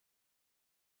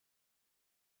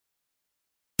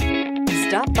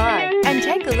Stop by and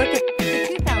take a look at the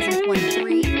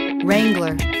 2023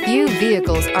 Wrangler. Few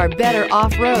vehicles are better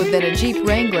off-road than a Jeep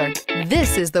Wrangler.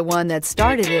 This is the one that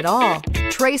started it all.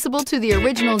 Traceable to the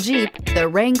original Jeep, the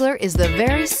Wrangler is the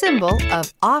very symbol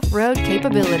of off-road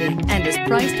capability and is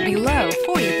priced below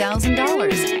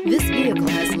 $40,000. This vehicle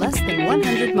has less than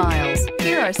 100 miles.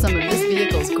 Here are some of this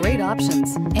vehicle's great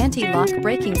options: anti-lock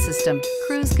braking system,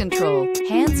 cruise control,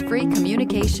 hands-free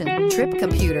communication, trip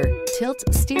computer, tilt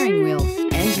steering wheel,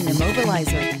 engine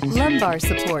immobilizer, lumbar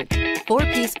support,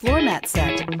 4-piece floor mat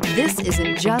set. This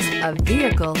isn't just a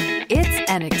vehicle, it's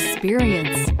an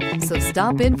experience. So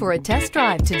stop in for a test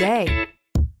drive today.